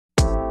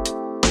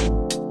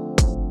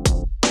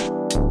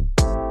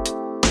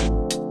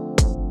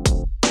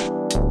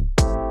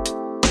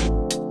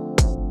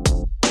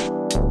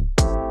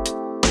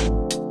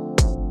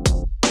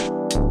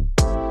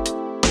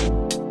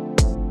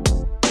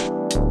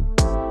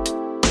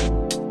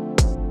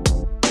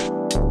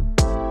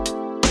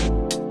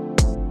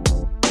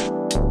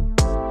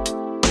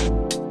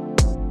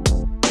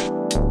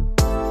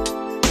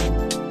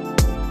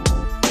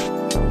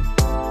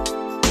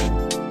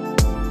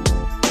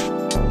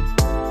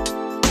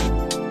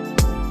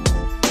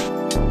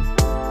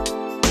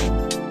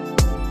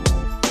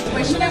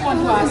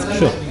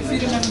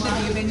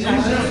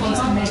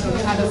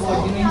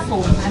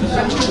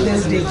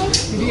this day.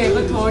 Did you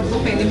ever thought the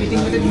pele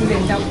meeting with you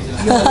end up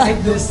here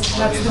like this?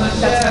 That's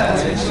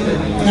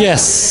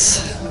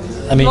Yes.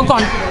 I mean, more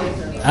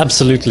confident.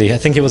 absolutely. I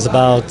think it was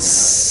about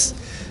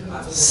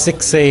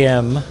 6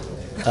 a.m.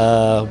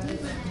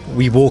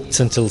 We walked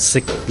until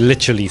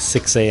literally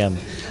 6 a.m.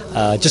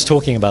 Just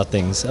talking about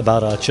things,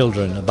 about our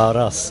children, about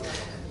us.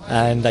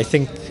 And I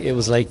think it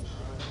was like,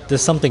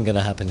 there's something going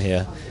to happen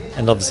here.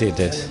 And obviously it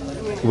did.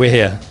 We're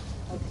here.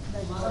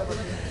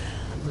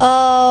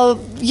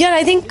 Yeah,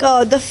 I think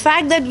the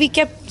fact that we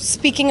kept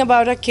speaking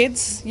about our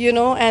kids,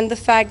 and the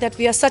fact that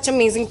we are such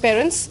amazing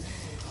parents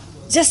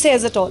just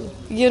says it all.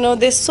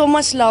 There's so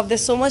much love,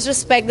 there's so much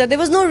respect that there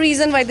was no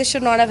reason why this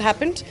should not have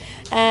happened.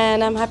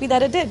 And I'm happy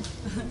that it did.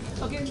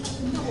 Okay, in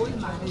the whole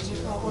marriage,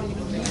 or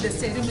the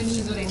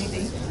ceremonies or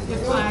anything,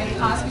 if I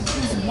ask you to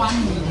choose one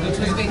meal which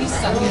was very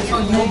subtle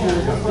for you,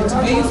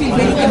 where you feel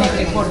very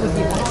connected, what would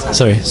be that?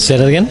 Sorry, say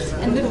that again?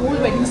 And the whole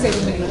wedding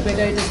ceremony,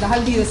 whether it is the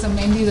haldi rasam,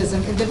 mehndi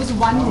rasam, if there was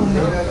one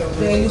moment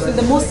where you feel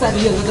the most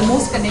surreal or the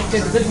most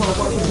connected with her,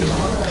 what would be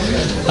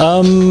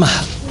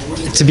that?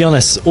 To be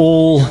honest,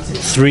 all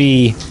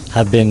three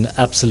have been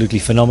absolutely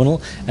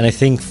phenomenal. And I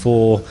think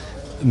for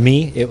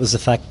me, it was the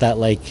fact that,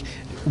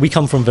 we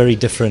come from very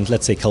different,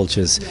 let's say,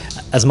 cultures.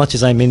 As much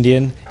as I'm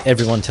Indian,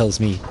 everyone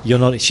tells me,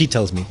 she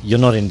tells me, you're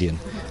not Indian.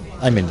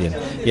 I'm Indian,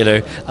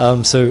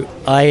 So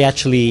I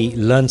actually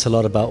learnt a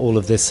lot about all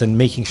of this and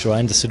making sure I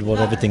understood what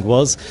everything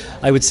was.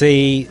 I would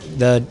say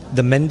the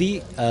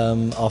mehndi,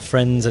 our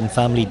friends and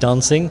family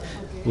dancing,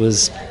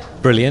 was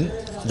brilliant.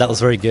 That was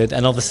very good.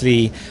 And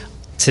obviously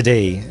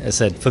today,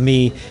 as I said, for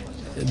me,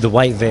 the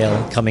white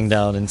veil coming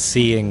down and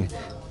seeing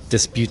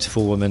this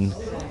beautiful woman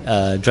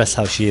dress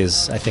how she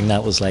is, I think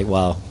that was like,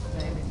 wow.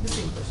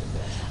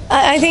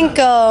 I think,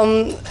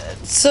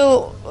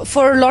 so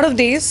for a lot of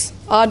days,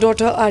 our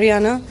daughter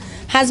Ariana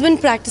has been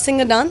practicing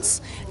a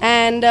dance,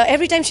 and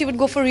every time she would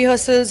go for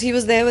rehearsals, he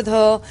was there with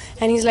her,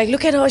 and he's like,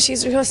 look at her,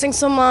 she's rehearsing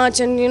so much,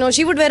 and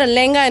she would wear a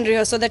lehenga and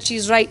rehearse so that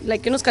she's right,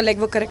 uska leg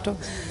work correct ho.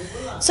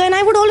 So, and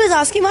I would always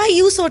ask him, why are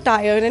you so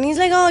tired? And he's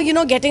like,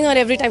 oh, getting her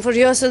every time for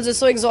rehearsals is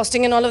so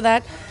exhausting and all of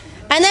that.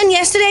 And then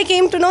yesterday I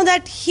came to know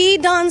that he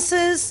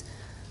dances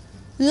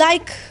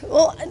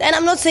and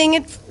I'm not saying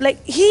it,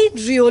 he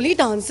really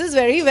dances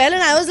very well,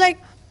 and I was like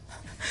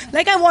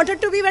I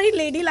wanted to be very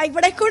ladylike,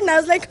 but I couldn't. I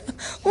was like,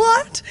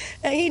 what?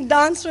 And he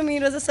danced for me.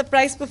 It was a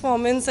surprise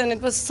performance, and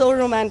it was so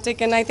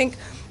romantic, and I think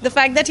the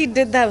fact that he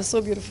did that was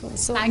so beautiful.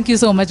 So thank you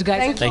so much,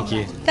 guys. Thank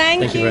you.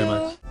 Thank you very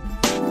much.